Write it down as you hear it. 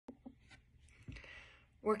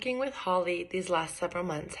Working with Holly these last several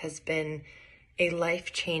months has been a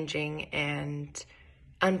life-changing and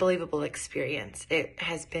unbelievable experience. It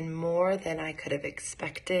has been more than I could have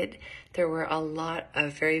expected. There were a lot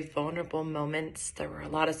of very vulnerable moments. There were a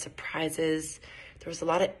lot of surprises. There was a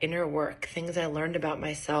lot of inner work, things I learned about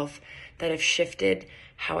myself that have shifted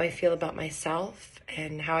how I feel about myself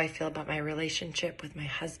and how I feel about my relationship with my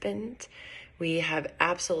husband. We have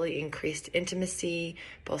absolutely increased intimacy,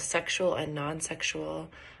 both sexual and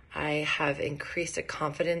non-sexual. I have increased a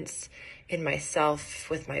confidence in myself,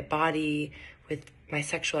 with my body, with my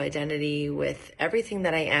sexual identity, with everything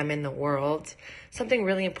that I am in the world. Something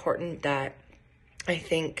really important that I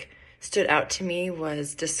think stood out to me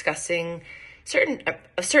was discussing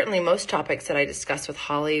certainly most topics that I discussed with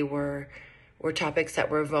Holly were topics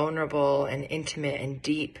that were vulnerable and intimate and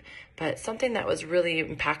deep. But something that was really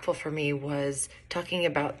impactful for me was talking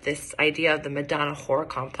about this idea of the Madonna whore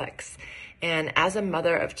complex. And as a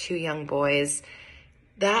mother of two young boys,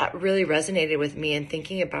 that really resonated with me, in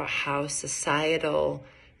thinking about how societal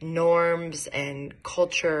norms and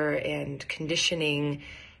culture and conditioning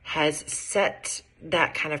has set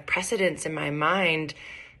that kind of precedence in my mind,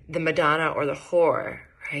 the Madonna or the whore,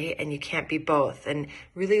 right? And you can't be both. And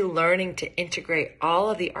really learning to integrate all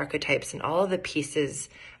of the archetypes and all of the pieces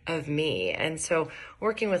of me. And so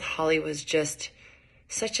working with Holly was just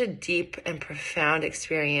such a deep and profound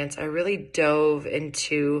experience. I really dove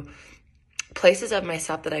into places of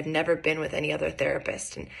myself that I've never been with any other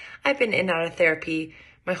therapist. And I've been in and out of therapy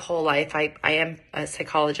my whole life. I am a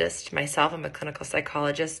psychologist myself. I'm a clinical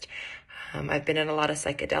psychologist. I've been in a lot of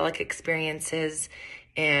psychedelic experiences,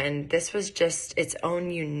 and this was just its own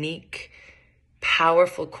unique,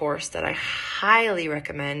 powerful course that I highly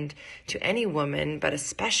recommend to any woman, but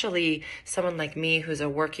especially someone like me who's a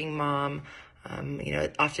working mom.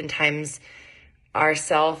 Oftentimes our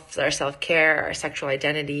self-care, our sexual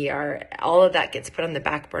identity, all of that gets put on the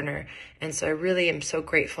back burner. And so I really am so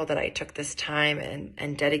grateful that I took this time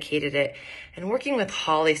and dedicated it. And working with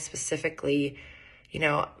Holly specifically,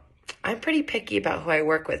 I'm pretty picky about who I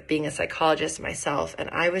work with, being a psychologist myself. And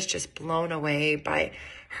I was just blown away by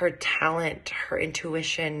her talent, her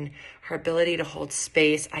intuition, her ability to hold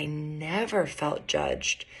space. I never felt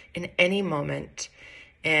judged in any moment.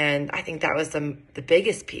 And I think that was the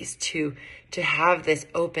biggest piece, to have this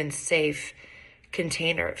open, safe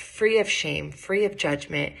container, free of shame, free of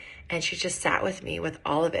judgment. And she just sat with me with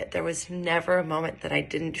all of it. There was never a moment that I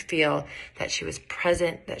didn't feel that she was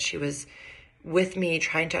present, that she was with me,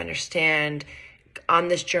 trying to understand, on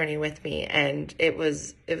this journey with me. And it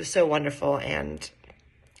was so wonderful, and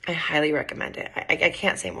I highly recommend it. I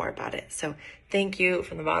can't say more about it. So thank you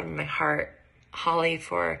from the bottom of my heart, Holly,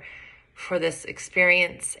 for this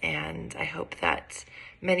experience. And I hope that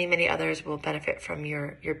many, many others will benefit from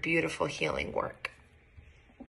your beautiful healing work.